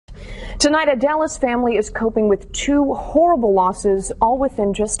Tonight, a Dallas family is coping with two horrible losses, all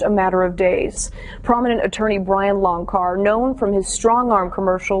within just a matter of days. Prominent attorney Brian Loncar, known from his strong arm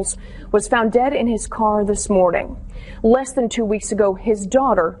commercials, was found dead in his car this morning. Less than 2 weeks ago, his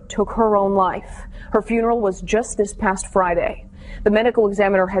daughter took her own life. Her funeral was just this past Friday. The medical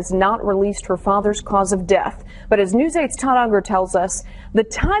examiner has not released her father's cause of death, but as News 8's Todd Unger tells us, the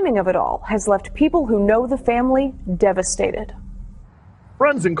timing of it all has left people who know the family devastated.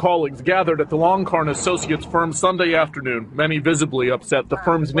 Friends and colleagues gathered at the Loncar & Associates firm Sunday afternoon, many visibly upset the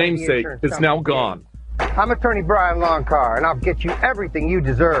firm's namesake is now gone. I'm attorney Brian Loncar, and I'll get you everything you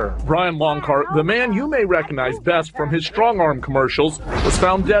deserve. Brian Loncar, the man you may recognize best from his strong arm commercials, was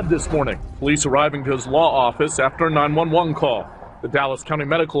found dead this morning. Police arriving to his law office after a 911 call. The Dallas County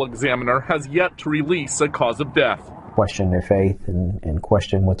Medical Examiner has yet to release a cause of death. Question their faith and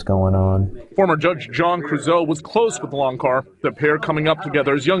question what's going on. Former Judge John Creuzot was close with Loncar, the pair coming up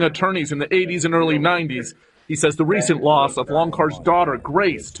together as young attorneys in the 80s and early 90s. He says the recent loss of Loncar's daughter,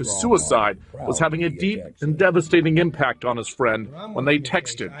 Grace, to suicide was having a deep and devastating impact on his friend when they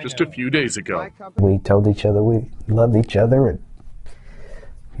texted just a few days ago. We told each other we loved each other, and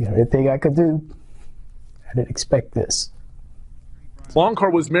everything I could do. I didn't expect this.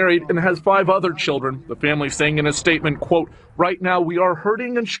 Loncar was married and has 5 other children. The family saying in a statement, quote, "Right now we are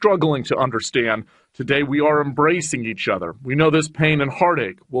hurting and struggling to understand. Today we are embracing each other. We know this pain and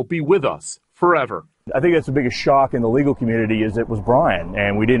heartache will be with us forever." I think that's the biggest shock in the legal community is it was Brian,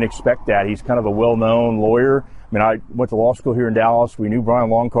 and we didn't expect that. He's kind of a well-known lawyer. I mean, I went to law school here in Dallas. We knew Brian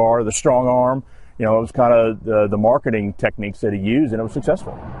Loncar, the strong arm. You know, it was kind of the marketing techniques that he used, and it was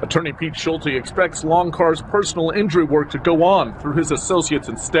successful. Attorney Pete Schulte expects Loncar's personal injury work to go on through his associates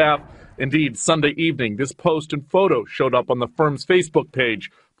and staff. Indeed, Sunday evening, this post and photo showed up on the firm's Facebook page,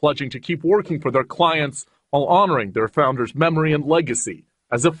 pledging to keep working for their clients while honoring their founder's memory and legacy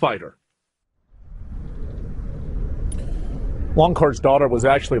as a fighter. Loncar's daughter was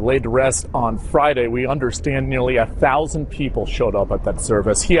actually laid to rest on Friday. We understand nearly 1,000 people showed up at that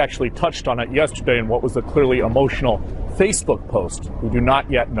service. He actually touched on it yesterday in what was a clearly emotional Facebook post. We do not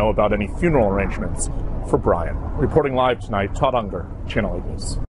yet know about any funeral arrangements for Brian. Reporting live tonight, Todd Unger, Channel 8 News.